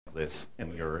this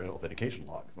in your authentication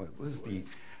log. This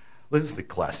is the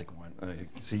classic one. You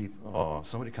can see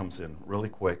somebody comes in really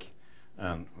quick,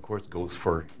 and of course goes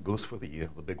for the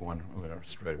big one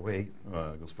straight away.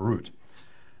 Goes for root,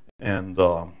 and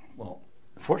well,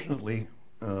 fortunately,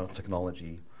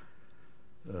 technology,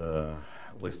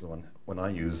 at least the one I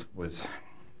use,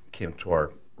 came to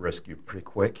our rescue pretty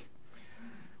quick.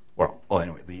 Well,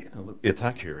 anyway, the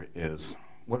attack here is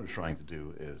what we're trying to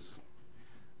do is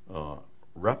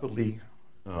rapidly,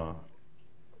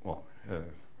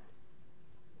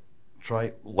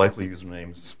 try likely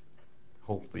usernames,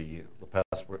 hope the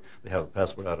password they have the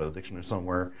password out of the dictionary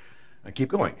somewhere, and keep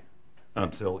going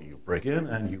until you break in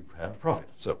and you have profit.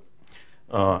 So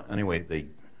anyway, the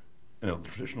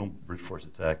traditional brute force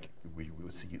attack, we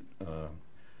would see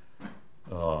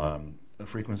a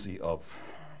frequency of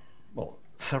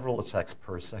several attacks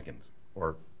per second,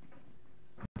 or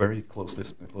very closely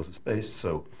spaced.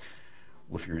 So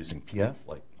if you're using PF,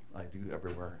 like I do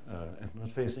everywhere,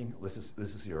 internet facing, this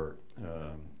is your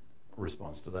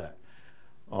response to that.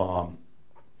 The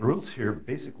rules here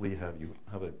basically have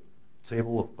a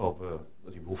table of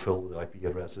that you will fill with IP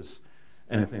addresses.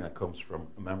 Anything that comes from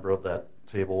a member of that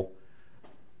table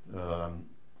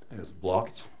is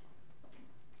blocked,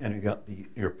 and you got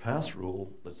your pass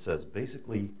rule that says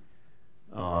basically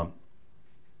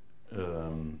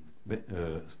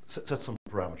set some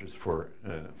parameters for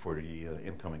the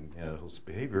incoming host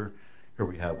behavior. Here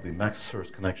we have the max source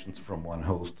connections from one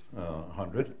host,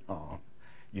 100.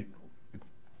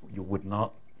 You would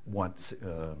not want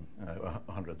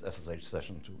 100 SSH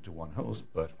session to one host,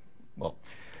 but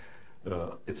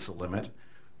it's a limit.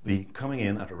 The coming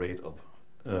in at a rate of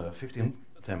 15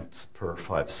 attempts per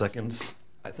 5 seconds.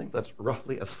 I think that's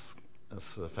roughly as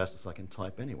fast as I can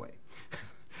type anyway.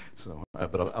 So,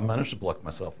 but I managed to block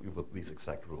myself with these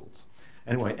exact rules.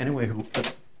 Anyway,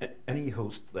 any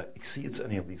host that exceeds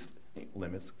any of these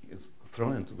limits is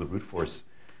thrown into the brute force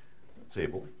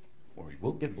table, or we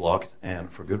will get blocked,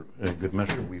 and for good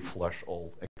measure, we flush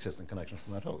all existing connections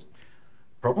from that host.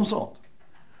 Problem solved.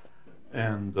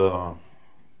 And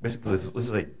basically, this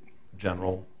is a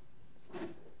general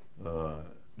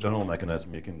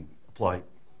mechanism. You can apply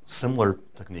similar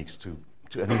techniques to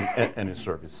any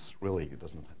service. Really, it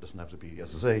doesn't have to be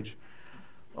SSH.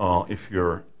 If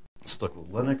you're stuck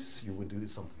with Linux, you would do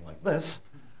something like this.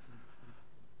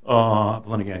 But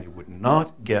then again, you would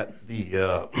not get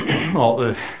the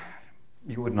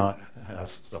you would not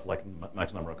have stuff like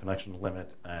max number of connection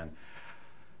limit and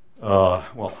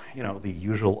the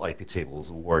usual IP tables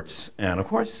works. And of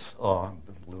course,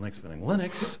 Linux being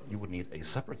Linux, you would need a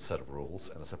separate set of rules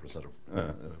and a separate set of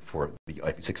for the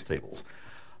IP6 tables.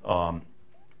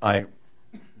 I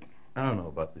don't know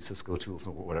about the Cisco tools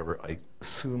or whatever. I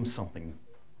assume something.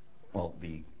 Well,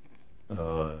 the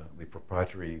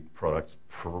proprietary products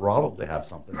probably have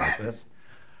something like this,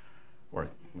 or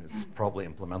it's probably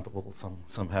implementable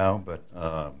somehow. But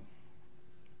I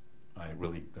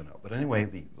really don't know. But anyway,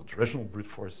 the traditional brute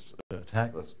force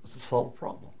attack is a solved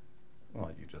problem.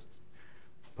 Well, you just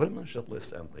put them on a shut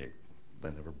list, and they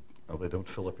don't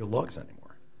fill up your logs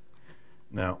anymore.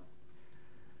 Now,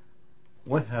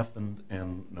 what happened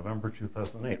in November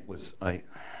 2008 was the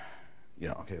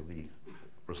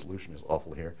resolution is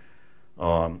awful here.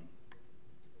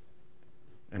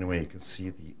 Anyway, you can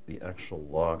see the actual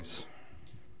logs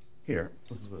here.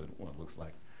 This is what it looks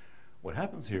like. What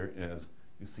happens here is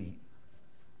you see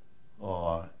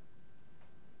a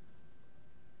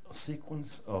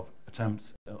sequence of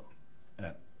attempts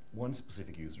at one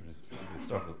specific user. We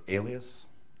start with alias,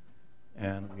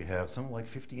 and we have something like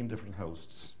 15 different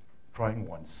hosts trying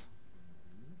once,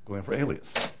 going for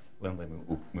alias. Then they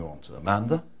move on to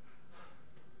Amanda.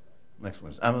 Next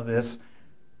one is Amavis,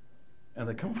 and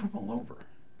they come from all over.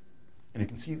 And you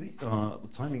can see the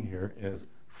timing here is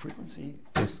frequency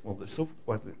is they're so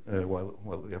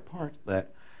wildly apart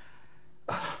that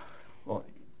you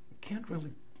can't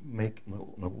really make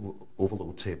no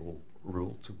overload table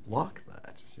rule to block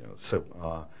that. So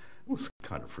it was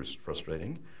kind of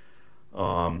frustrating.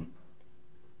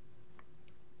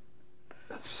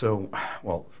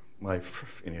 My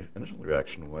initial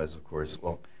reaction was, of course,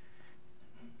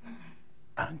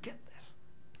 I don't get this.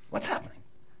 What's happening?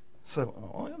 So,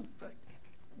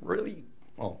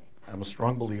 I'm a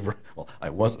strong believer. Well, I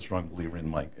was a strong believer in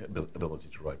my ability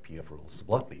to write PF rules to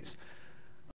block these,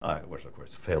 which of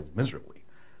course failed miserably.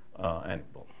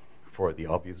 For the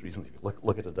obvious reasons, if you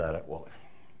look at the data,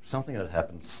 something that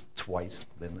happens twice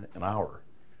within an hour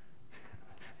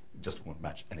just won't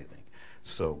match anything.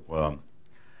 So,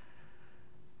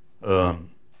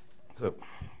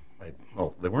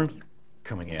 they weren't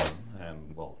coming in,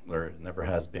 and well, there never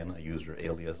has been a user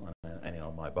alias on any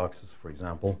of my boxes, for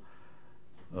example.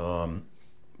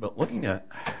 But looking at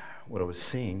what I was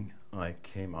seeing, I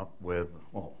came up with,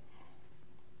 well,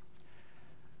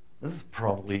 this is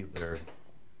probably their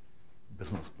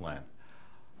business plan.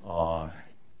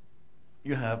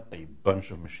 You have a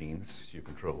bunch of machines you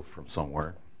control from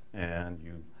somewhere, and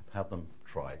you have them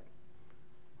try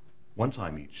one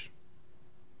time each,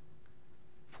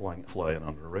 flying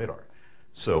under the radar.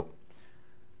 So,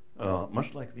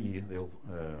 much like the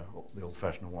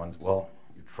old-fashioned ones, well,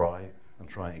 you try and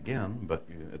try again, but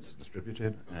it's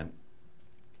distributed, and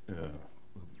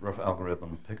rough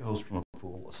algorithm, pick a host from a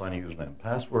pool, assign a username and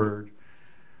password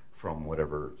from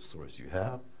whatever source you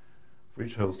have. For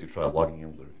each host, you try logging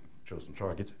in with the chosen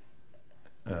target,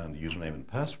 and the username and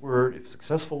password. If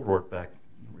successful, report back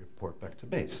to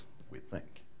base, we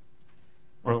think.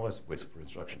 Or otherwise, wait for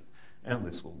instruction. And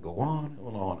this will go on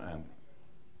and on, and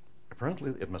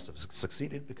apparently it must have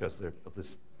succeeded because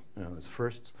this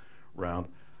first round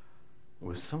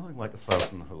was something like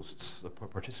 1,000 hosts that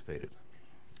participated.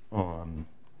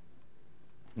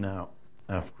 Now,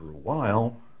 after a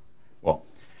while,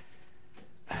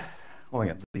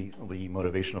 again, the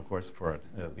motivation, of course, for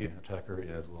the attacker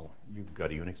is, well, you've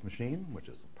got a Unix machine, which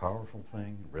is a powerful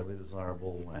thing, really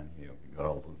desirable, and you've got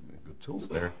all the good tools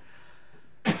there.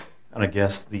 And I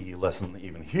guess the lesson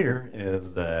even here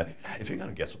is that if you got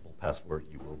a guessable password,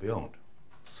 you will be owned.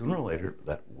 Sooner or later,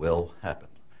 that will happen.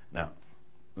 Now,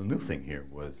 the new thing here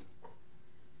was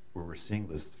we were seeing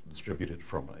this distributed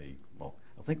from I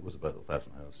think it was about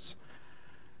 1,000 hosts.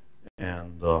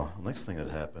 And the next thing that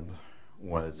happened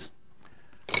was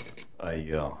I've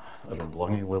been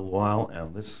blogging a little while,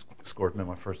 and this scored me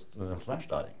my first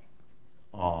Slashdotting,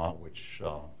 which,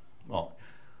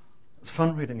 it's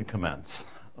fun reading the comments.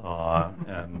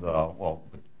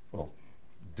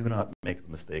 Do not make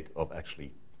the mistake of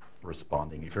actually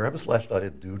responding. If you're ever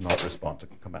Slashdotted, do not respond to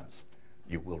comments.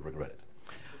 You will regret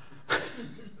it.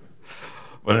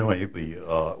 But anyway, I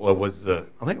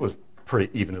think it was pretty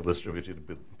evenly distributed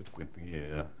between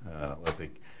the,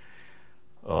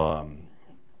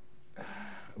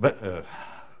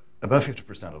 about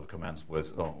 50% of the comments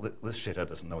was, this shithead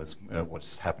doesn't know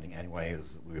what's happening anyway.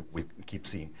 We keep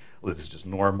seeing, this is just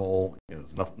normal.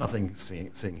 There's nothing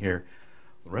seeing here.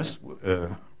 The rest,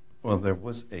 there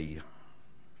was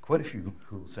quite a few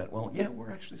who said, well, yeah,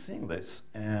 we're actually seeing this,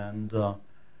 and there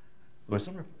was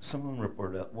someone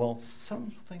reported that, well,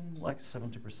 something like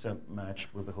 70%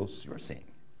 matched with the hosts you're seeing.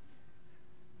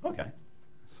 Okay,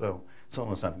 so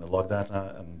someone sent me log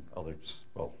data, and others,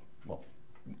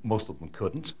 most of them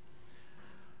couldn't.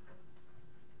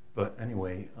 But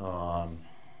anyway,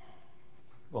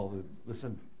 this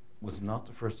was not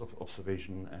the first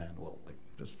observation, and it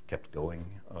just kept going.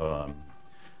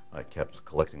 I kept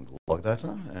collecting log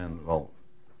data, and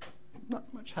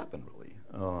not much happened really.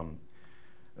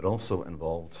 It also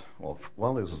involved,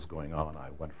 while this was going on, I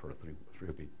went for a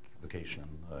three-week vacation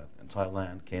in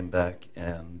Thailand, came back,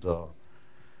 and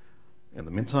in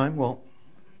the meantime,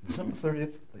 December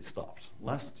 30th, they stopped.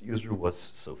 Last user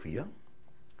was Sophia,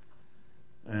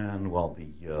 and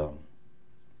the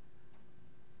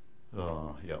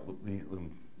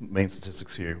main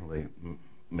statistics here, they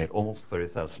made almost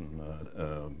 30,000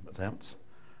 attempts.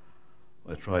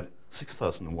 They tried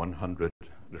 6,100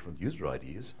 different user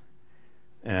IDs,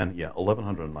 and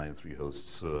 1,193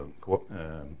 hosts were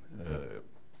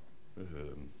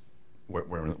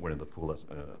in the pool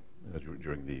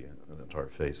during the entire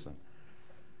phase.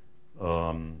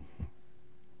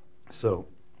 So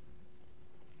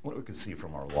what we can see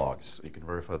from our logs, you can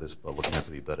verify this by looking at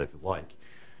the data if you like,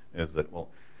 is that,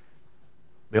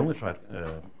 they only tried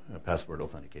password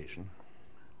authentication.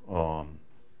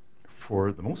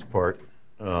 For the most part,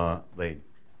 they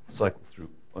cycled through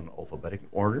an alphabetic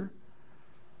order,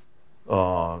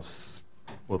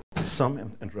 with some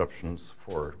interruptions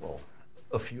for,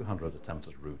 a few hundred attempts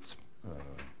at root.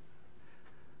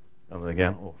 And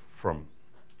again, from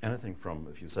anything from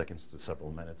a few seconds to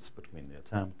several minutes between the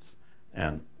attempts,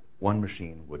 and one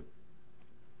machine would,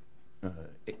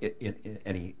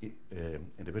 any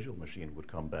individual machine would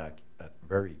come back at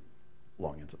very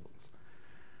long intervals.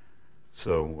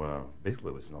 So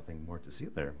basically, there was nothing more to see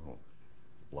there. The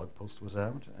blog post was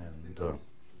out, and to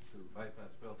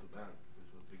bypass filter ban,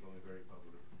 this was becoming very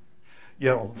popular.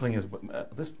 Yeah, the thing is,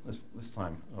 this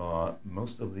time,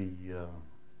 most of the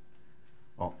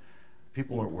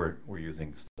people were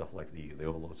using stuff like the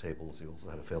overload tables. They also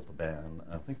had a fail to ban.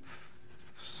 I think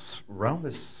around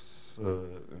this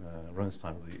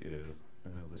time,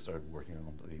 they started working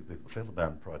on the fail to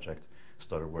ban project.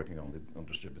 Started working on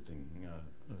distributing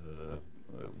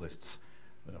lists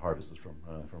harvested from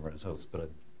Redis hosts, but I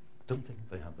don't think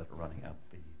they had that running at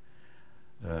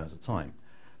the time.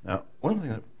 Now, one thing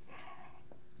that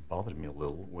bothered me a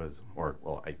little was, I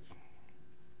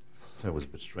thought it was a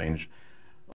bit strange.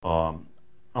 On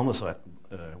the site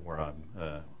where I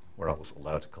was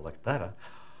allowed to collect data,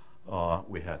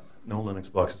 we had no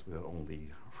Linux boxes. We had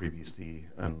only FreeBSD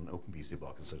and OpenBSD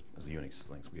boxes as Unix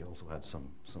things. We also had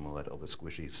some of that other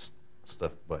squishy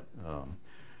stuff, but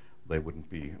they wouldn't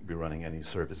be running any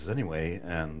services anyway,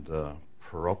 and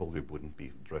probably wouldn't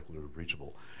be directly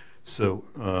reachable. So,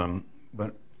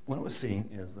 but what I was seeing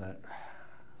is that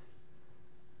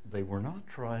they were not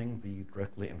trying the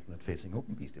directly internet-facing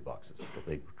OpenBSD boxes, but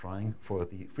they were trying for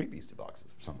the FreeBSD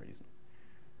boxes for some reason.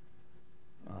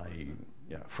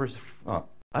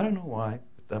 I don't know why,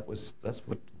 but that's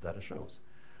what data shows.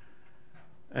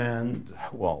 And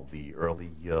well, the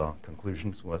early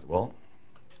conclusions was when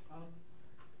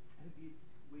the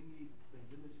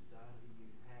limited data you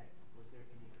had, was there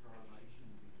any correlation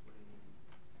between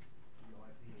the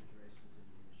IP addresses and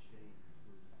the machines?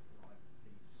 Was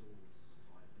the source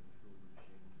siphoned through the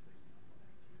machines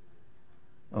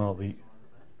being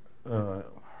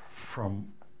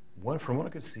from what I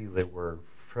could see, they were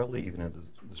fairly evenly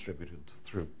distributed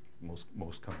through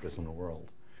most countries in the world.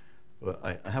 But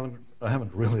I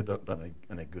haven't really done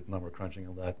any good number crunching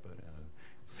on that, but it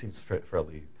seems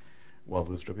fairly well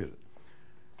distributed.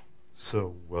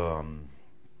 So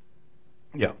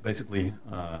yeah, basically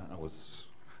I was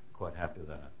quite happy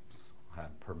that I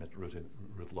had permit root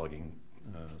logging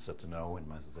set to no in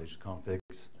my SSH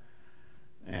configs,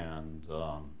 and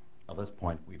at this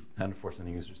point we hadn't forced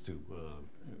any users to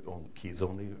keys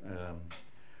only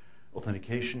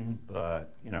authentication,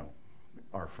 but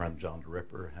our friend John the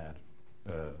Ripper had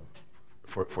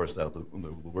forced out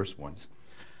the worst ones.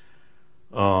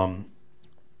 Well,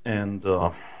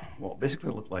 basically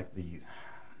it looked like the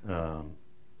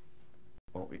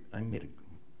I made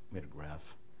a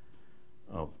graph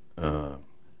of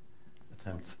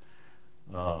attempts,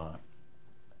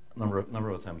 number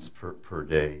of attempts per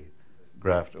day,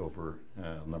 graphed over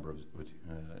number of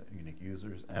unique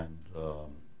users and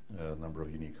number of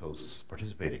unique hosts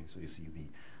participating. So you see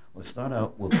let's start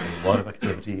out with a lot of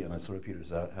activity, and it sort of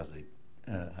peters out, has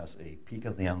a peak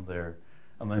at the end there,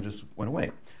 and then it just went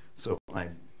away. So I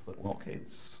thought, well, okay,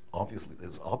 there's obviously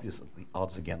the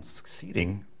odds against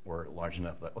succeeding were large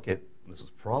enough that, okay, this was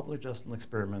probably just an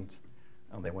experiment,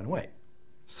 and they went away.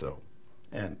 So,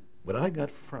 and what I got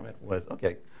from it was,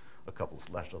 okay, a couple of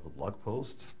slashed out the blog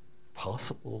posts,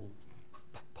 possibly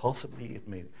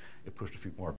it pushed a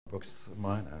few more books of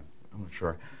mine. I'm not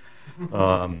sure.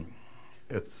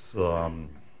 It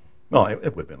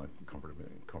would have been a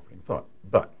comforting thought,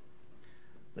 but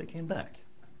they came back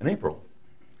in April.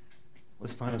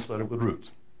 This time it started with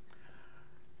root,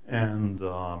 and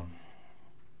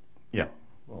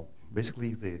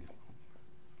basically the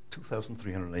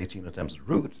 2,318 attempts at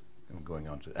root, and going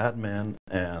on to admin,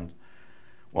 and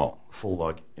full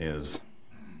log is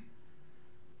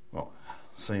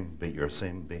same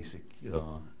basic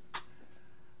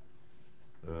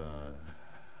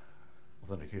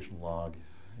authentication log.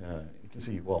 You can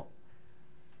see,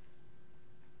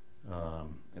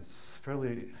 it's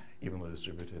fairly evenly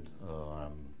distributed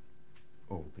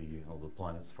over the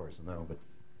planet as far as I know, but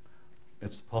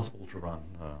it's possible to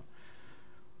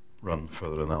run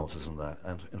further analysis on that.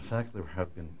 And in fact, there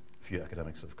have been a few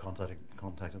academics have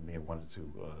contacted me and wanted to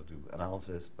do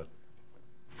analysis, but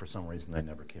for some reason they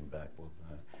never came back with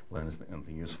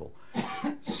anything useful.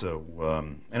 So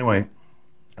anyway,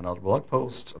 another blog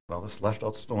post, another slashed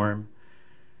out storm,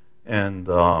 and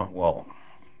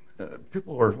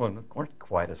people weren't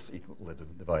quite as equally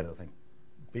divided. I think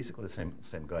basically the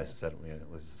same guys who said,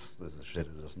 this is shit,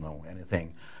 who doesn't know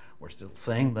anything. We're still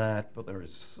saying that, but there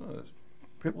is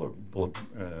people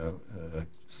are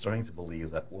starting to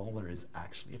believe that, there is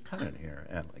actually a pattern here.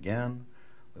 And again,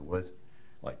 it was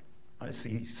I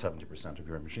see 70% of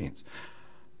your machines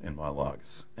in my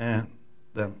logs. And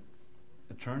then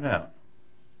it turned out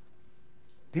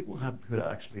people who had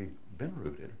actually been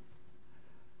rooted,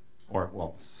 or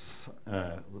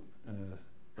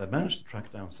they managed to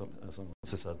track down some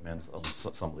sysadmins on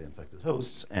some of the infected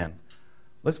hosts, and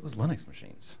this was Linux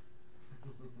machines.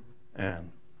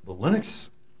 And these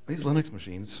Linux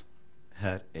machines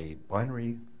had a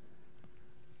binary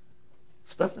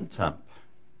stuffed in temp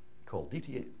called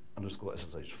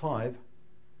DT_SSH5,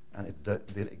 and it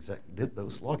did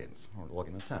those logins, or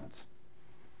login attempts.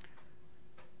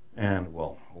 And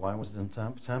why was it in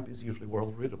temp? Temp is usually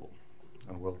world readable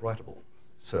and world writable.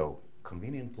 So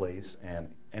convenient place,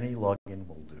 and any login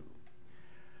will do.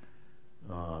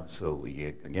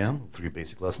 Again, 3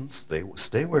 basic lessons.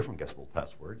 Stay away from guessable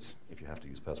passwords, if you have to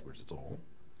use passwords at all.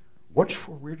 Watch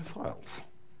for weird files.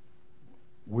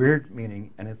 Weird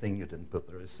meaning anything you didn't put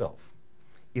there yourself,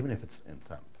 even if it's in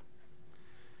temp.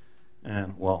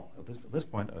 And well, at this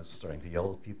point, I was starting to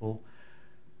yell at people.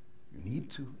 You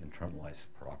need to internalize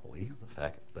properly the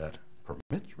fact that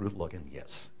permit root login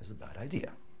yes is a bad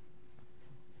idea.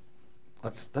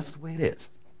 That's the way it is.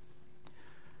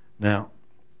 Now,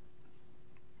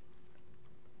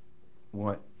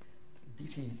 what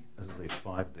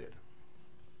DT-SSH5 did,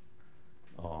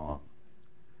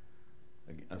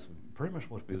 as pretty much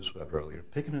what we described earlier,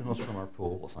 picking a host from our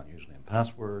pool, assign username and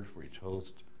password for each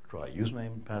host, try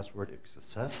username and password. If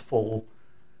successful,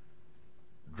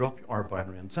 drop our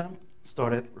binary in temp,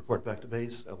 start it, report back to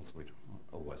base,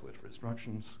 otherwise wait for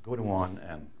instructions, go to one,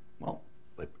 and, well,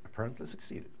 they apparently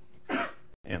succeeded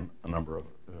in a number of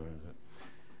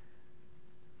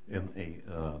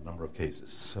number of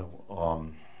cases. So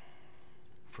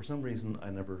for some reason, I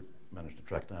never managed to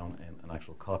track down an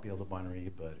actual copy of the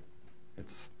binary, but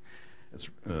it's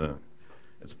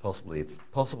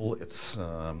possible it's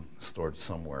stored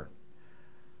somewhere.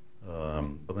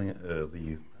 But then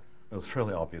it was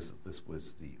fairly obvious that this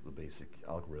was the basic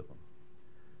algorithm.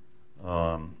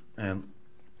 And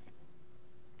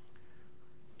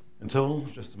in total,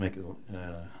 just to make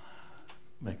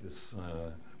this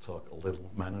talk a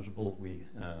little manageable,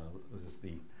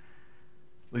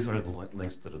 these are the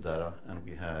links to the data, and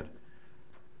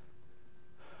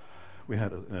we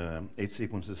had 8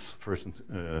 sequences first in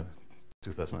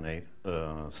 2008,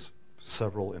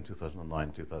 several in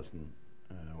 2009,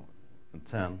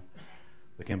 2010.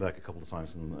 They came back a couple of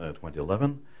times in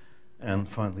 2011, and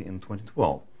finally in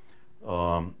 2012.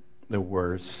 There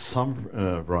were some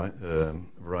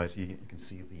variety. You can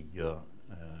see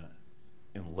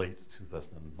in late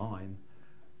 2009,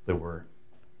 there were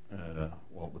the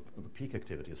peak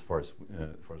activity as far as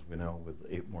we know, with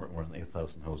more than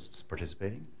 8,000 hosts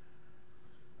participating.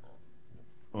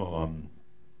 Well,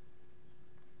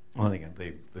 again,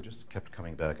 they just kept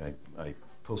coming back. I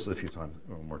posted a few times,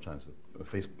 or more times, to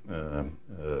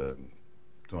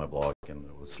my blog, and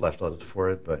it was slashdotted for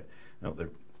it, but there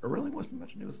really wasn't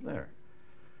much news there.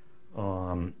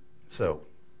 So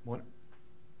what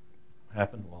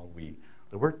happened? Well,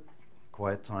 there were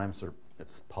quiet times, or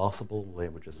it's possible they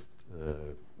were just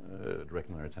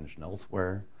directing their attention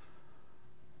elsewhere.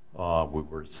 We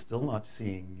were still not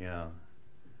seeing.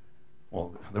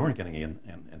 Well, they weren't getting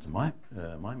into my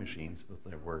machines, but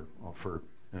they were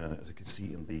as you can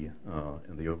see in the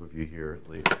overview here,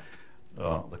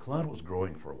 the cloud was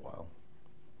growing for a while,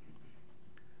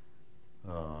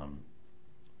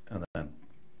 and then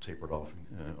tapered off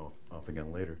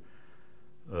again later.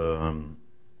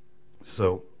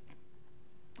 So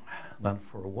then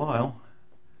for a while,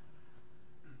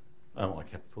 I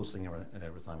kept posting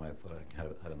every time I thought I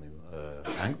had a new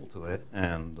angle to it,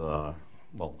 and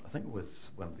well, I think it was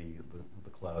when the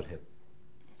cloud hit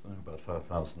about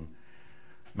 5,000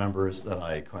 members that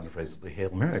I coined the phrase the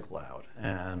Hail Mary cloud.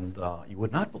 And you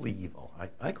would not believe,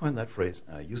 I coined that phrase,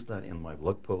 and I used that in my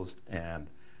blog post, and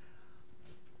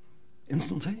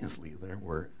instantaneously there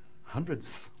were literally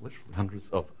hundreds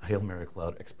of Hail Mary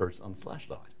cloud experts on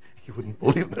Slashdot. You wouldn't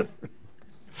believe this.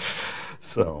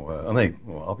 So, and they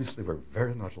obviously were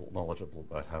very knowledgeable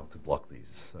about how to block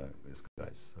these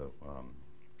guys. So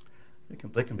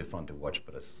they can be fun to watch,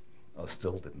 but I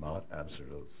still did not answer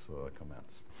those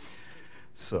comments.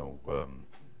 So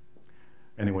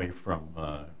anyway, from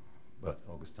about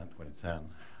August 10, 2010,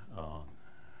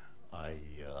 I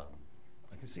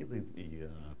can see the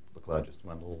cloud just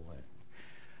dwindle.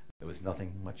 There was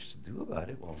nothing much to do about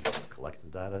it. Well, just collect the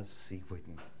data, see if we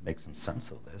can make some sense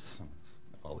of this. And,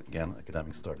 again,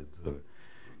 academics started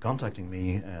contacting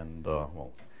me, and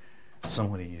well,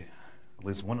 somebody, at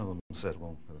least one of them, said,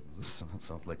 "Well, this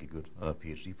sounds like a good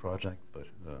PhD project," but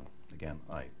again,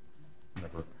 I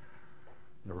never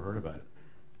heard about it.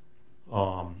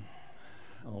 And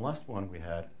the last one we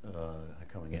had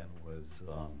coming in was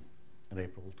in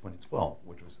April 2012,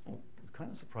 which was it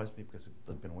kind of surprised me because it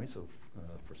had been away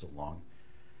for so long.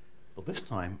 But this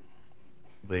time,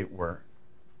 this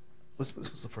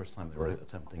was the first time they were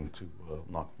attempting to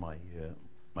knock my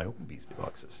OpenBSD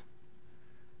boxes.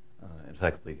 In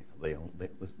fact,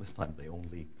 this time they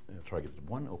only targeted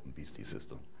one OpenBSD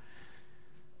system.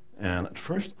 And at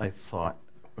first, I thought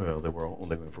they were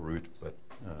only going for root, but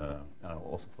I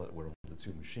also thought it were only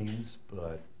 2 machines.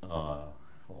 But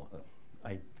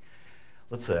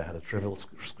let's say I had a trivial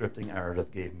scripting error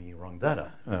that gave me wrong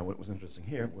data. What was interesting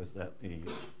here was that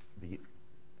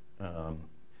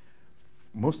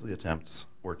most of the attempts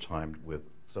were timed with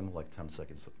something like 10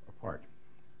 seconds apart.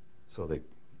 So they,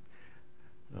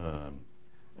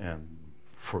 and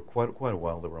for quite a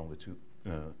while, there were only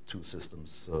two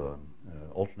systems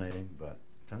alternating, but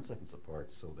 10 seconds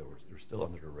apart, so they're still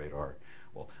under the radar.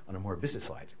 Well, on a more busy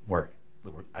side, where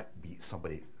there would be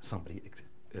somebody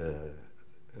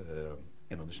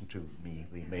in addition to me,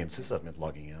 the main sysadmin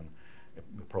logging in, it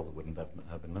probably wouldn't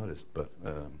have been noticed, but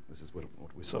this is what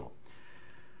we saw.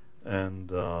 And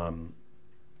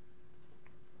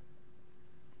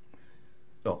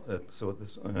so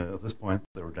at this point,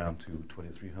 they were down to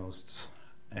 23 hosts,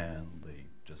 and they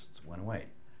just went away.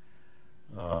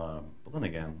 But then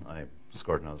again, I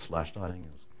scored another /dotting.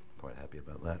 I was quite happy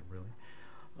about that, really.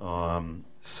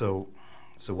 So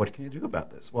what can you do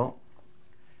about this? Well,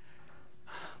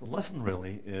 the lesson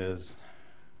really is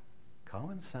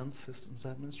common sense systems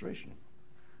administration.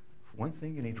 For one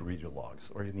thing, you need to read your logs,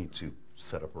 or you need to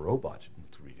set up a robot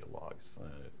to read your logs.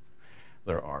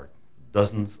 There are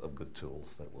dozens of good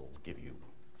tools that will give you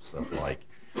stuff like,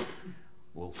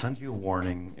 we'll send you a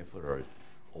warning if there are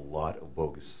a lot of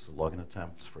bogus login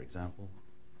attempts, for example.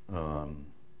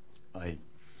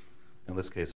 In this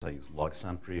case, I use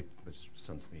LogSentry, which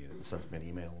sends me an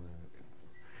email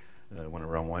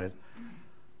whenever I want it.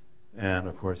 And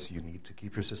of course, you need to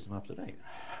keep your system up to date.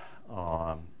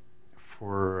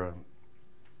 For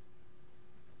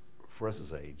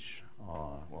SSH,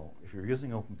 well, if you're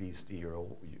using OpenBSD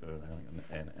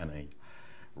and a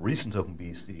recent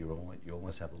OpenBSD, you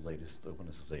always have the latest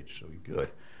OpenSSH, so you're good.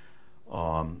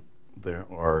 There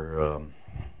are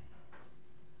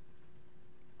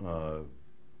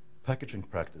packaging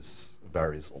practice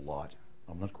varies a lot.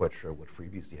 I'm not quite sure what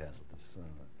FreeBSD has at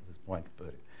this point,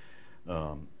 but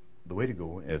the way to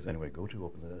go is, anyway, go to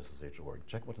OpenSSH.org,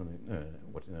 check what the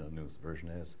newest version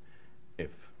is.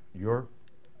 If your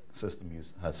system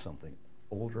has something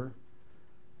older,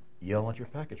 yell at your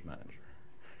package manager.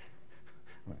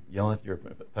 Yell at your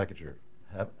packager.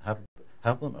 Have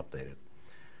them update it.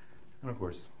 And of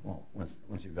course, well, once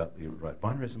you've got the right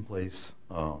binaries in place,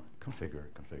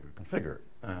 configure.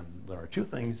 And there are two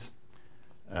things,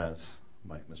 as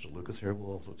Mr. Lucas here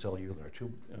will also tell you, there are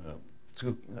two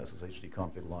SSHD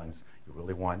config lines you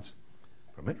really want: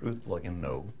 permit root plugin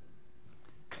no,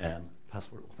 and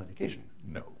password authentication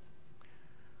no.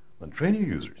 Then train your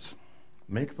users,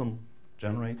 make them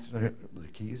generate the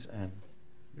keys, and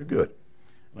you're good.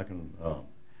 And I can,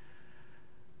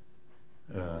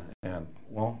 and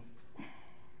well,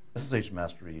 SSH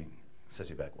Mastery sets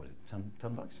you back, what is it, $10? $10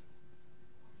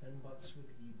 for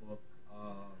the ebook,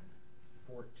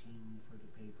 14 for the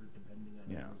paper, depending on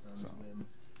Amazon's whim.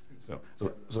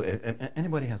 So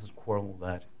anybody has a quarrel with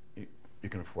that, you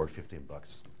can afford $15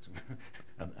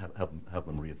 and have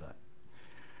them read that.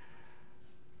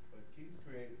 But keys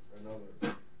create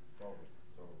another problem.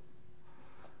 So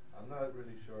I'm not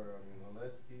really sure. I mean,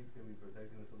 unless keys can be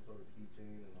protected in some sort of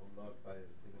keychain and unlocked by a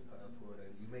single password,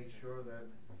 and you make sure that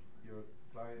your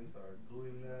clients are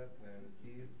doing that, and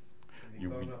keys can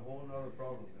become a whole other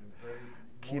problem. And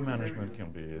key management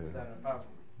can be than a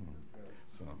password.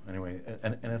 So anyway,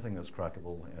 anything that's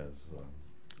crackable is.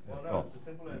 Well, no, it's as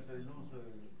simple as they lose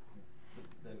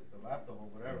the laptop or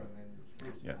whatever, and then you're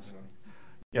screwed. Yes.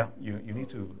 Yeah, you need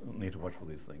to watch for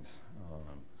these things.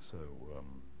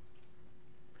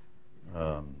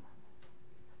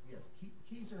 Yes,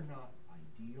 keys are not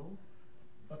ideal,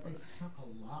 but they suck a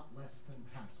lot less than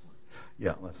passwords.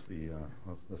 Yeah, that's the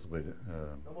way to.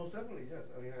 No, most definitely, yes.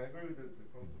 I mean, I agree with the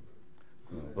concept.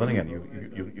 So, but again,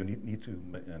 you need to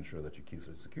ensure that your keys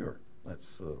are secure.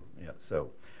 That's yeah.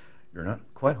 So you're not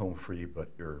quite home free,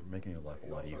 but you're making your life a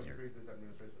lot easier. It increases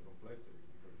administration complexity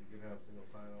because you can have single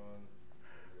sign-on.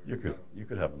 You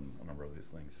could have a number of these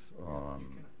things. You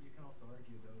can also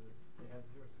argue though that they had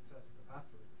zero success at the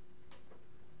passwords.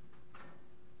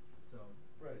 So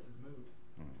this is moot.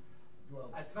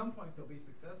 Well, At some point they'll be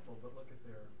successful, but look at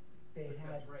their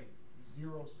success rate.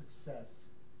 Zero success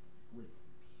with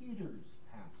Peter's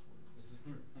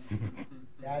passwords.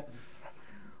 That's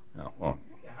No, well,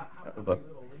 Yeah, how many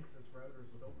little Linksys routers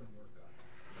with OpenWork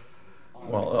got?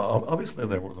 well, obviously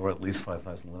there were at least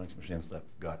 5,000 Linux machines that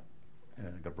got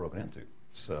broken into.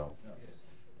 So, yes.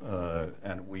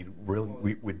 and we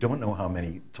don't know how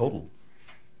many total.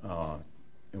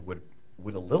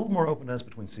 With a little more openness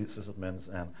between sysadmins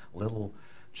and a little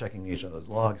checking each other's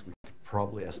logs, we could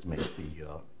probably estimate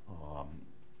the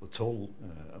total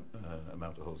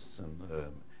amount of hosts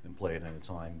in play at any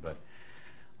time. But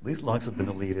these logs have been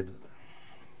deleted,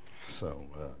 so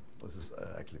this is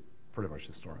actually pretty much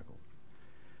historical.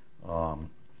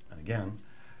 And again,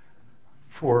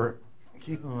 for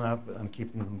keeping them up and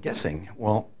keeping them guessing,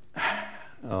 well,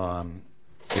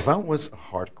 If I was a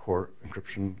hardcore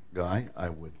encryption guy, I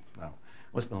would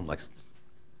spend like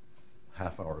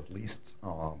half hour at least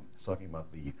talking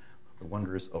about the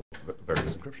wonders of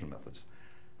various encryption methods.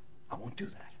 I won't do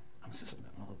that. I'm a sysadmin,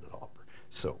 I'm not a developer.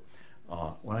 So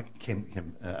when I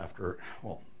came after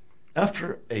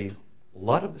a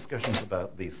lot of discussions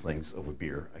about these things over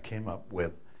beer, I came up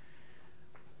with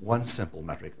one simple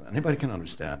metric that anybody can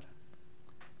understand,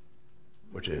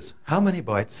 which is how many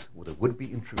bytes would a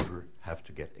would-be intruder have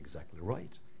to get exactly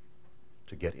right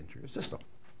to get into your system?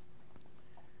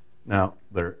 Now,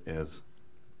 there is,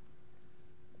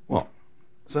 so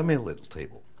I made a little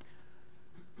table.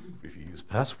 If you use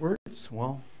passwords,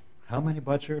 well, how many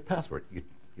bytes are your password? You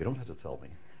don't have to tell me,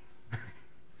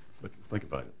 but think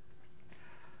about it.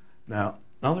 Now,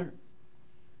 another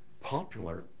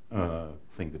popular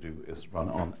thing to do is run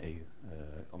on a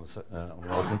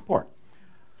relevant port.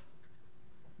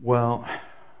 Well,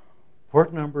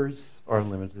 port numbers are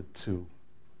limited to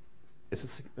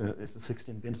it's a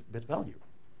 16-bit value.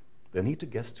 They need to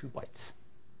guess 2 bytes.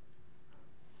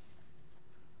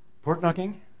 Port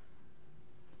knocking,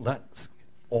 that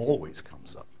always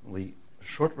comes up. The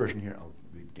short version here, I'll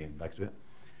be getting back to it.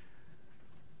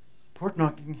 Port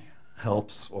knocking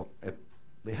helps,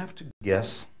 they have to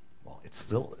guess, it's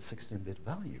still a 16-bit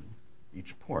value,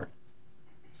 each port.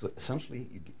 So essentially,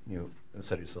 you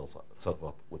set yourself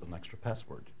up with an extra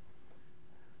password.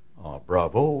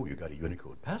 Bravo, you got a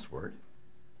Unicode password,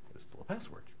 but it's still a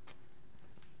password.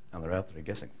 And they're out there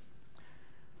guessing.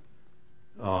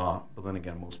 But then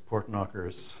again, most port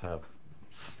knockers have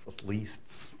at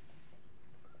least,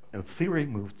 in theory,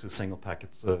 moved to single packet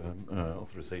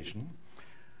authorization,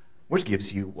 which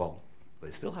gives you,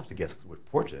 they still have to guess what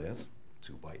port it is,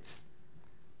 2 bytes,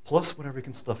 plus whatever you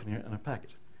can stuff in a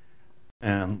packet.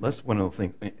 And that's one of the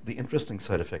things, the interesting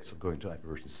side effects of going to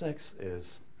IPv6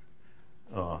 is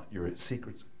your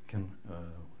secret can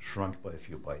shrunk by a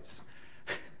few bytes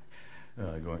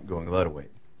going that way.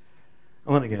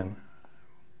 And then again,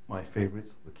 my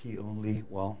favorites, the key only,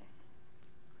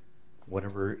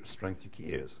 whatever strength your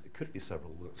key is. It could be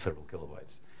several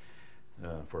kilobytes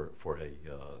for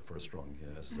a strong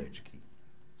SSH key.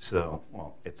 So,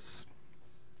 it's...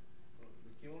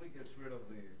 The key only gets rid of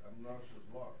the obnoxious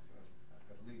blocks,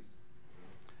 at least.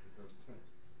 Because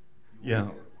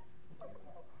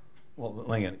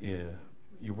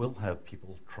you will have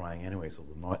people trying anyway, so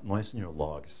the noise in your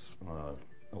logs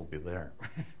will be there.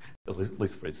 At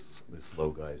least for the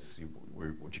slow guys, you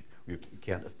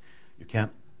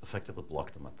can't effectively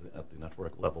block them at the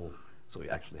network level, so you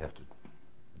actually have to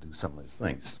do some of these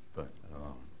things. But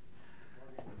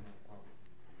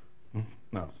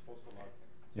no,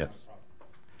 yes.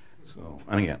 So,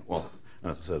 and again,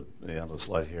 as I said on the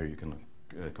slide here, you can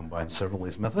combine several of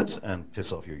these methods and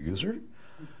piss off your user,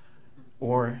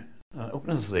 or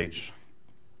OpenSSH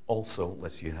also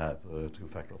lets you have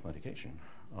two-factor authentication,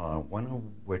 one of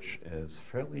which is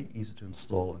fairly easy to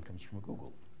install and comes from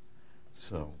Google.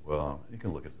 So you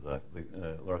can look at that.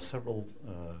 There are several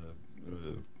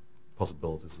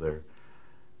possibilities there,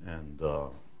 and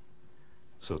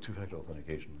so two-factor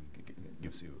authentication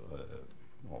gives you,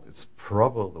 it's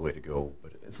probably the way to go,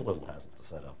 but it's a little hassle to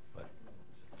set up, but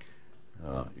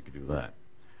you could do that.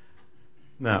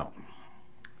 Now,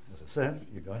 as I said,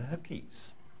 you got to have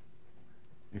keys.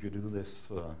 If you do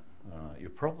this, you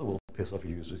probably will piss off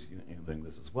your users in doing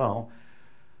this as well.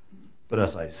 But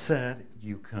as I said,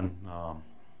 you can,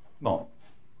 buy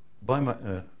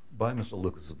Mr.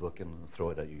 Lucas's book and throw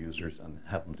it at your users and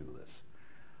have them do this.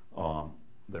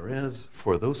 There is,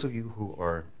 for those of you who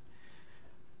are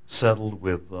settled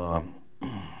with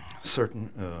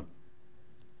certain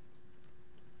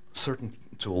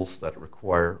tools that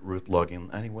require root login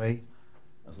anyway,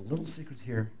 there's a little secret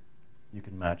here you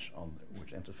can match on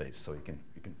which interface, so you can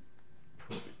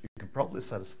probably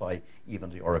satisfy even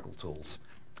the Oracle tools.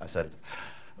 I said it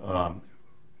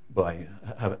by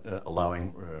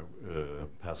allowing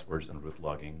passwords and root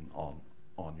logging on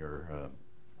your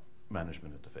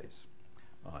management interface.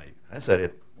 I said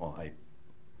it.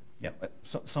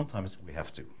 Sometimes we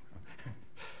have to.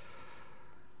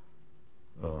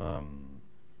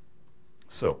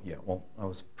 I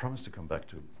was promised to come back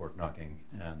to port knocking,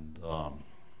 and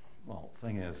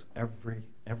thing is, every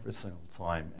single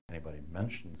time anybody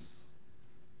mentions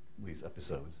these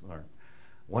episodes,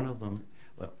 one of them,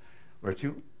 there are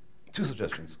two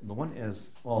suggestions. The one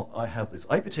is, I have this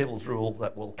IP tables rule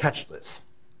that will catch this.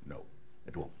 No,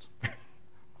 it won't.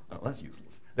 That's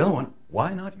useless. The other one,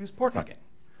 why not use port knocking?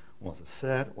 Well, as I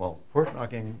said, port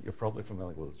knocking, you're probably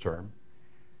familiar with the term.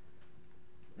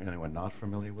 Anyone not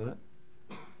familiar with it?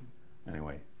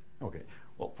 Anyway, okay.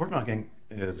 Well, port knocking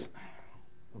is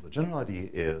Well, the general idea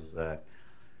is that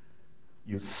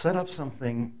you set up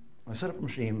something, I set up a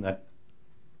machine that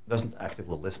doesn't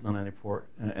actively listen on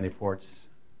any ports,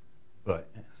 but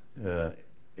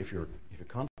if you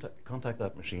contact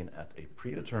that machine at a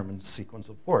predetermined sequence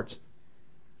of ports,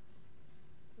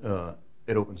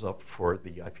 it opens up for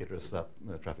the IP address that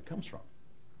the traffic comes from.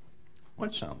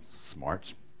 Which sounds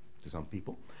smart to some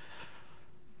people.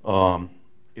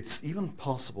 It's even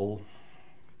possible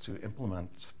to implement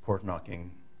port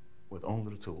knocking with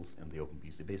only the tools in the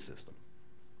OpenBSD-based system.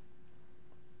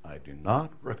 I do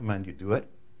not recommend you do it,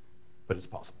 but it's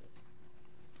possible.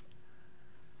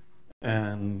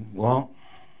 And, well,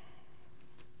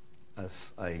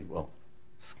 as I,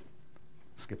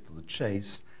 skip to the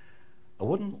chase, I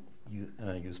wouldn't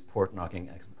use port knocking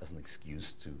as an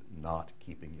excuse to not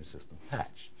keeping your system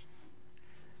patched.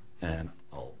 And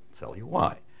I'll tell you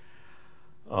why.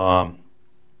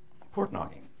 Port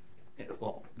knocking.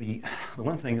 Well, the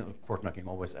one thing that port knocking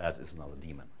always adds is another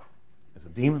daemon. It's a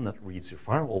daemon that reads your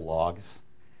firewall logs,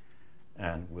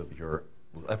 and with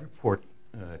every port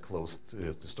closed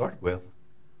to start with,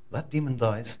 that daemon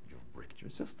dies, you've bricked your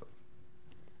system.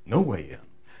 No way in.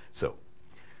 So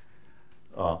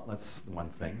that's the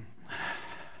one thing.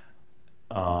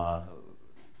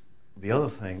 The other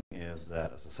thing is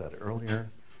that, as I said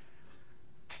earlier,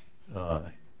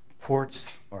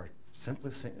 ports are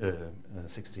simply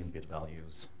 16-bit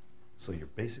values, so you're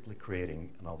basically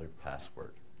creating another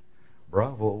password.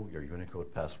 Bravo, your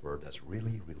Unicode password, that's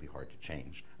really, really hard to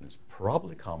change, and it's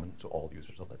probably common to all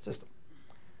users of that system.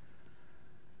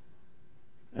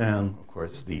 And, of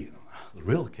course, the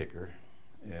real kicker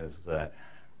is that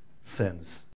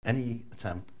since any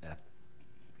attempt at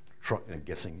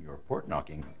guessing your port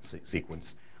knocking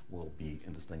sequence will be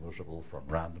indistinguishable from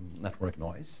random network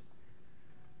noise,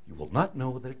 you will not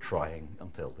know they're trying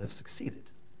until they've succeeded.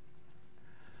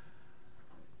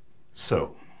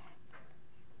 So,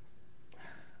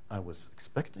 I was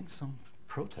expecting some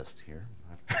protest here.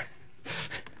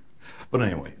 But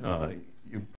anyway,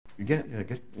 you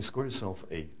score yourself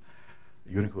a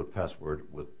Unicode password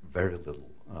with very little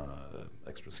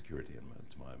extra security to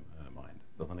my mind.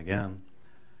 But then again,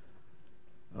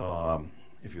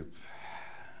 if you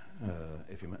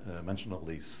mention all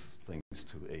these things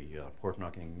to a port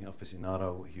knocking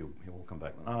aficionado, he will come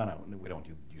back. No, we don't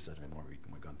use that anymore.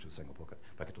 We're going to single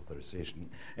packet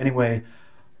authorization anyway.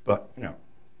 But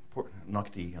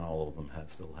Nocti and all of them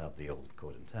still have the old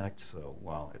code intact. So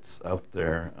while it's out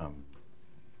there,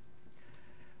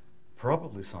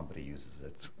 probably somebody uses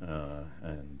it,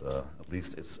 and at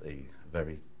least it's a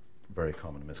very, very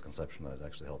common misconception that it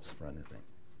actually helps for anything.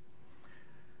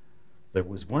 There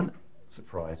was one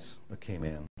surprise that came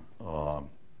in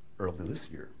early this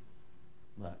year.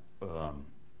 That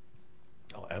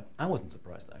I wasn't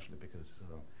surprised actually, because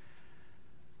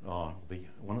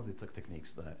one of the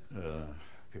techniques that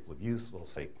people have used will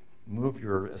say, move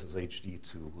your SSHD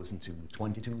to listen to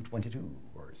 2222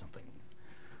 or something.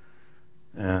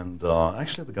 And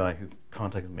actually, the guy who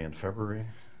contacted me in February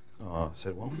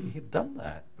said, well, he'd done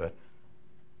that, but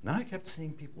now I kept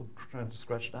seeing people trying to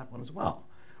scratch that one as well.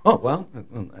 Oh, well,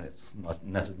 it's not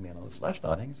netted me another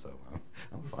slash-dotting, so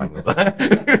I'm fine with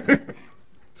that.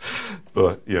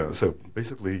 But, yeah, so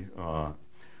basically,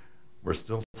 we're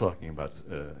still talking about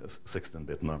a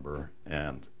 16-bit number,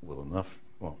 and with enough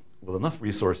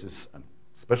resources, and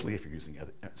especially if you're using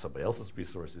somebody else's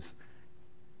resources,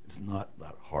 it's not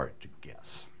that hard to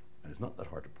guess. And it's not that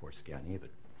hard to port scan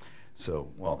either. So,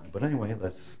 but anyway,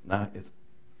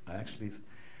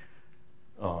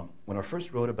 when I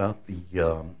first wrote about the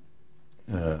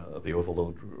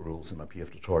overload rules in my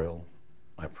PF tutorial,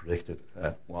 I predicted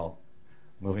that,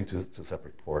 moving to a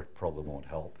separate port probably won't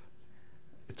help.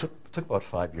 It took about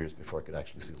 5 years before I could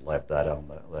actually see live data on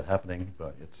that happening,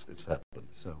 but it's happened.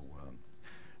 So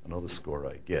another score,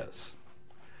 I guess.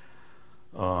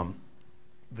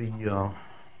 The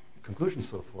conclusion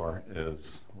so far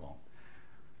is,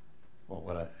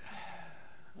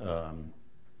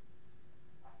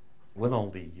 with all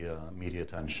the media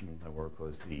attention, I work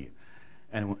with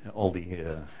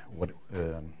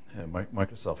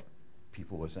Microsoft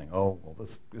people were saying, oh, well,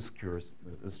 this cures,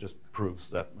 this just proves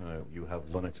that you have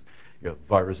Linux, you have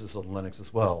viruses on Linux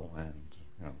as well, and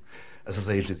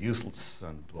SSH is useless,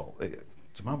 and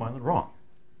to my mind, they're wrong.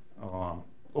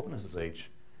 OpenSSH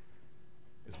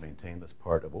is maintained as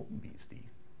part of OpenBSD.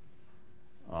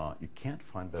 You can't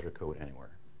find better code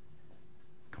anywhere.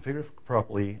 Configure it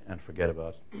properly and forget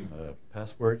about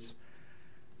passwords,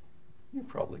 you're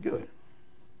probably good.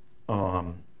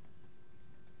 The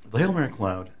Hail Mary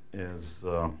Cloud is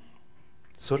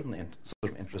sort of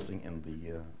interesting in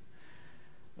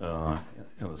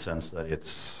in the sense that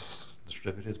it's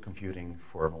distributed computing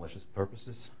for malicious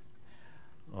purposes.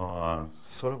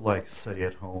 Sort of like study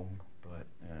at home, but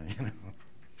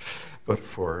but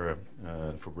for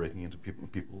breaking into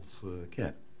people's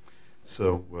kit.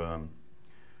 So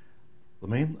the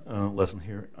main lesson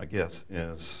here, I guess,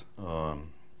 is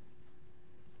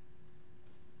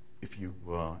if you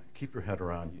keep your head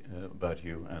around about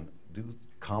you and do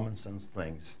common sense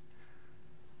things,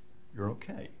 you're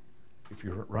okay. If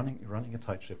you're running a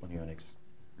tight ship on Unix,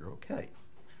 you're okay.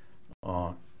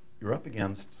 You're up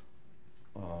against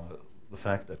the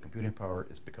fact that computing power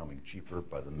is becoming cheaper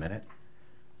by the minute,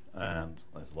 and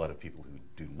there's a lot of people who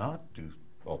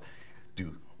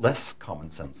do less common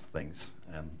sense things,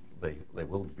 and they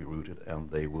will be rooted,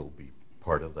 and they will be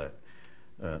part of that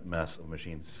mass of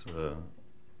machines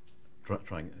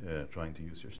trying to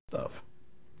use your stuff.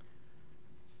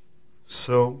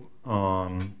 So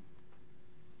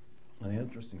the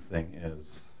interesting thing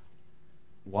is,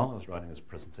 while I was writing this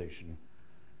presentation,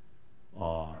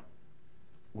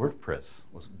 WordPress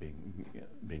was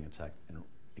being attacked in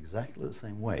exactly the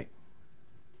same way.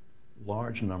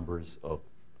 Large numbers of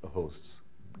hosts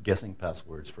guessing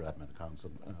passwords for admin accounts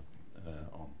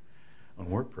on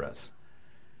WordPress,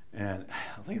 and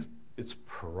I think it's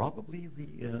probably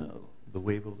the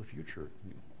wave of the future.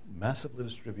 Massively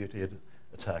distributed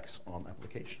attacks on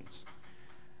applications.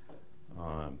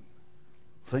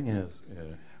 Thing is,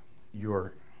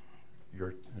 your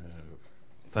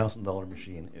 $1,000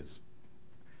 machine is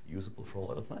usable for a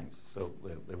lot of things, so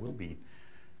they will be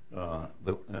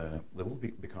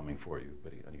coming for you,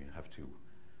 but you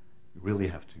really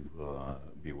have to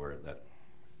be aware that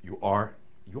you are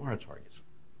a target.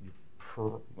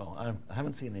 Well, I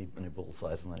haven't seen any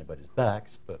bullseyes on anybody's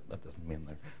backs, but that doesn't mean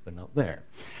they're not there.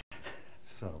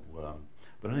 So,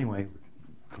 but anyway,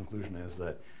 the conclusion is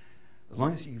that as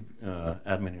long as you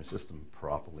admin your system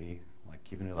properly, like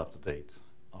keeping it up to date,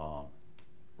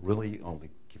 really only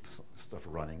keep stuff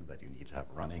running that you need to have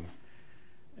running,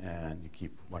 and you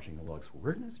keep watching the logs for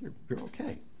weirdness, you're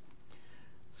okay.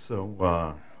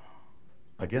 So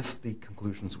I guess the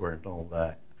conclusions weren't all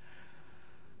that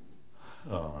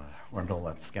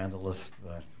scandalous,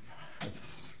 but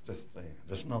it's just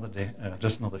another day,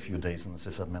 just another few days in the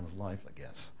sysadmin's life, I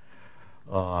guess.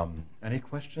 Any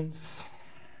questions?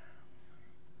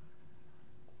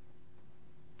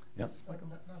 Yes? Like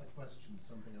not a question,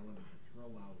 something I wanted to throw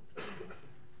out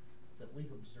that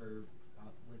we've observed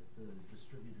with the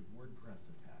distributed WordPress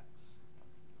attacks.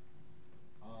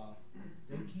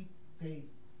 They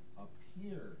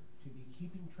appear to be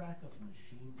keeping track of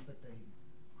machines that they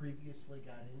previously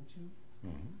got into.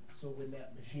 Mm-hmm. So when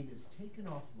that machine is taken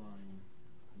offline,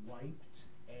 wiped,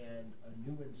 and a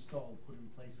new install put in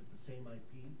place at the same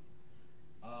IP,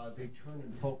 they turn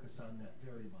and focus on that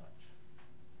very much.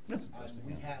 That's interesting.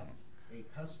 We have a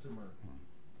customer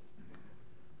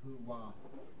who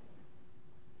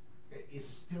is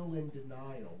still in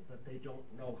denial that they don't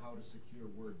know how to secure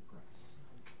WordPress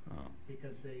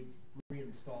because they've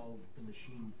reinstalled the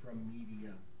machine from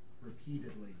media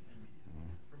repeatedly.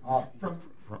 From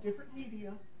different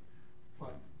media,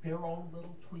 but their own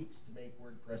little tweaks to make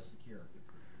WordPress secure.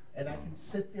 And I can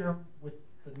sit there with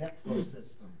the NetFlow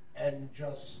system and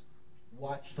just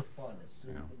watch the fun as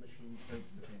soon as the machine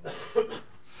starts to change.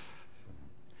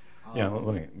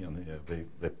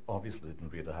 They obviously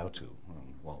didn't read the how-to.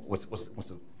 Well, what's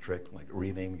the trick? Like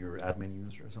rename your admin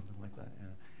user or something like that?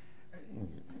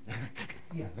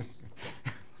 Yeah. Yes.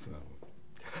 So,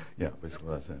 yeah, basically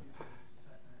that's it.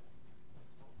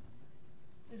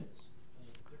 It is.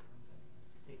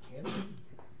 It can be.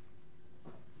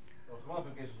 So some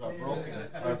applications are Yeah, broken.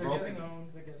 They're getting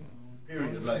owned.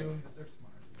 Period. Don't Like assume that they're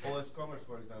smart. OS Commerce,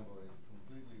 for example, is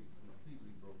completely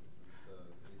broken.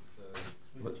 It's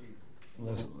Swiss cheese.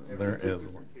 There is.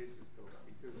 Different cases though,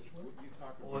 because what you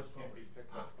talk OS about can't be Commerce.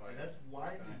 picked up by. And that's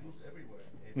widely used everywhere.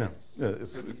 No,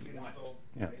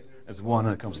 it's one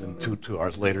that comes in two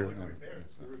hours later.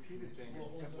 The repeated thing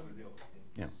is simple to deal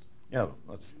with. Yeah,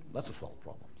 that's a solved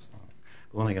problem.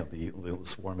 But then again, the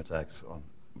swarm attacks on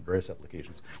various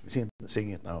applications. We're seeing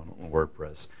it now on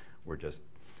WordPress. We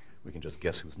can just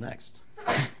guess who's next.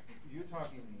 You're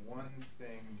talking one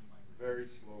thing very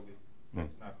slowly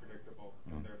that's not predictable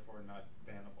and therefore not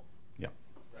bannable. Yeah.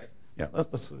 Right? Yeah,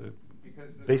 that's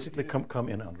Because the basically repeated- come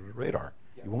in under the radar.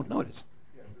 Yeah. You won't notice.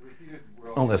 Yeah, the repeated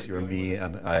world. Unless you're me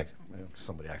and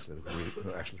somebody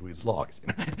who actually reads logs.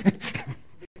 So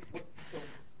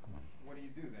what do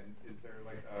you do then? Is there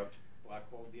like a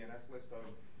blackholed DNS list of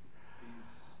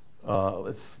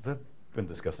these? They've been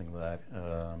discussing that.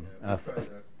 Yeah, we've tried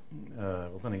that.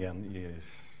 Well, then again,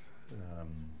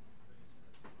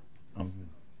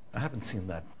 I haven't seen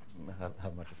that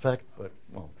have much effect, but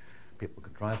well, people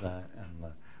could try that.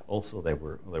 And also,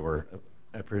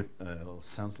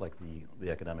 sounds like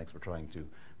the academics were trying to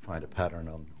find a pattern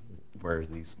on where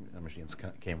these machines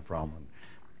came from, and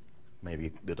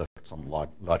maybe deduct some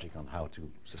logic on how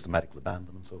to systematically ban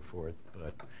them and so forth.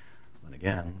 But then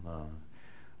again,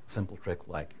 simple trick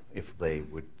like if they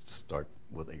would start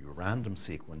with a random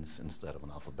sequence instead of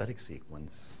an alphabetic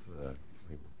sequence,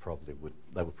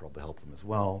 that would probably help them as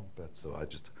well. But so I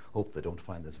just hope they don't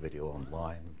find this video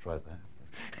online and try that.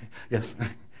 Yes. One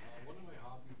of my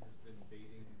hobbies has been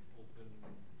baiting open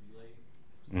relay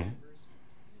spammers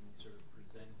and sort of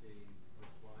present a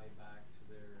reply back to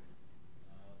their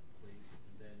place,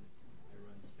 and then I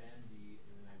run spamd,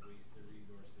 and then I waste their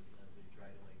resources as they try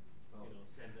to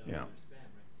send out their spam.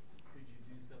 Right? Could you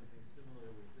do something similar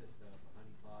with this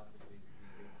honeypot that basically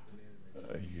baits them in?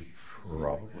 You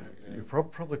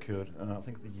probably could. I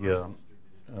think the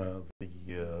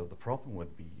problem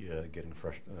would be getting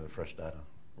fresh data.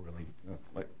 Really,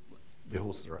 like the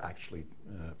hosts are actually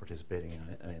participating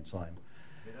in time.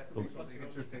 That could be something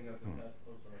interesting as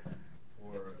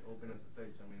for OpenSSH. I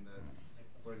mean, that,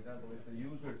 for example, if the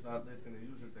user is not listing the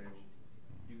user table,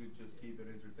 you could just keep it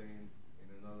entertained in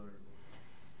another.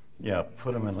 Yeah,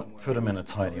 put them in a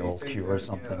tiny old queue or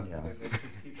something. Yeah. Just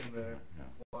keep them there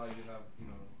while you have,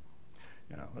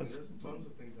 Yeah, there's tons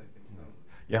of things that can be done.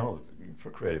 Yeah, well,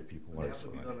 for creative people. They have to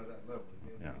be done at that level.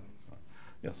 Yeah. So,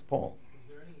 yes, Paul. Was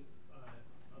there any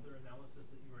other analysis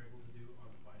that you were able to do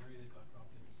on a binary that got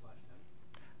copied into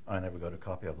 /10? I never got a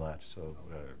copy of that, so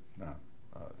no.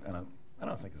 And I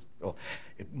don't think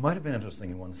it might have been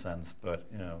interesting in one sense, but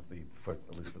at least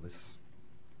for this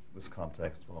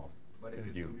context, well. But if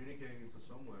it's communicating to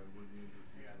somewhere, it would be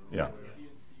interesting. Yeah.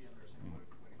 CNC underscore.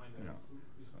 Find out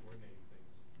who's coordinating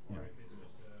things, or if it's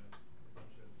just a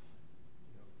bunch of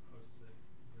hosts that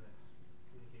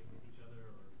communicate with each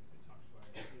other, or if it talks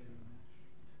via.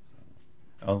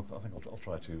 I think I'll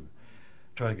try to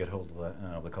get hold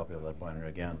of the copy of that binary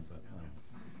again. But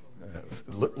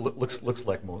looks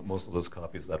like most of those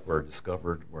copies that were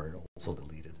discovered were also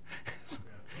deleted. So,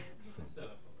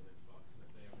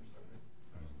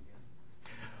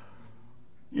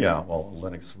 yeah, well,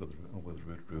 Linux with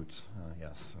root,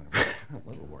 yes,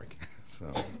 that'll work.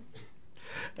 So,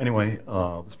 anyway,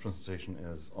 this presentation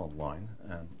is online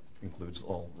and includes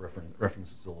all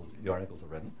references to all the articles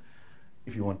I've written.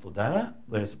 If you want the data,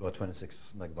 there's about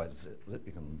 26 megabytes zip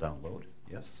you can download.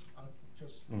 Yes?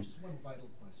 Just one vital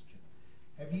question.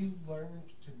 Have you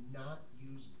learned to not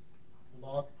use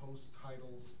blog post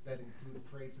titles that include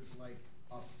phrases like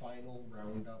a final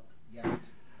roundup yet?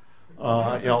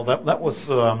 That was,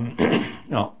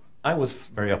 I was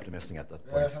very optimistic at that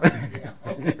point. Yeah,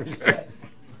 okay.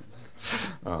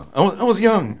 I was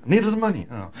young, needed the money.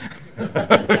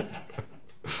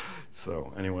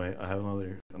 So anyway, I have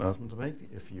another announcement to make.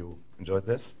 If you enjoyed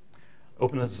this,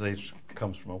 OpenSSH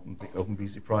comes from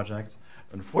OpenBC project.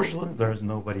 Unfortunately, there is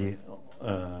nobody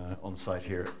on site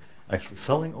here actually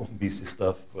selling OpenBC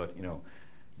stuff, but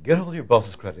get hold of your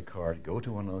boss's credit card, go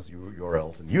to one of those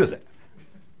URLs and use it.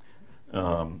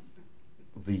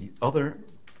 The other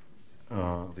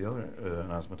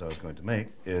announcement I was going to make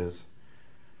is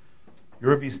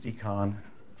EuroBSDCon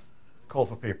call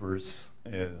for papers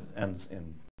ends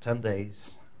in 10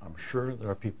 days. I'm sure there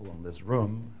are people in this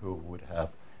room who would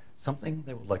have something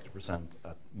they would like to present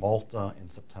at Malta in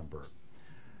September.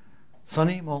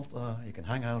 Sunny Malta, you can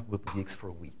hang out with the geeks for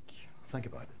a week. Think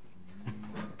about it.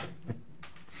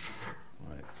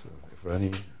 Right, so if there are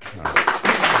any...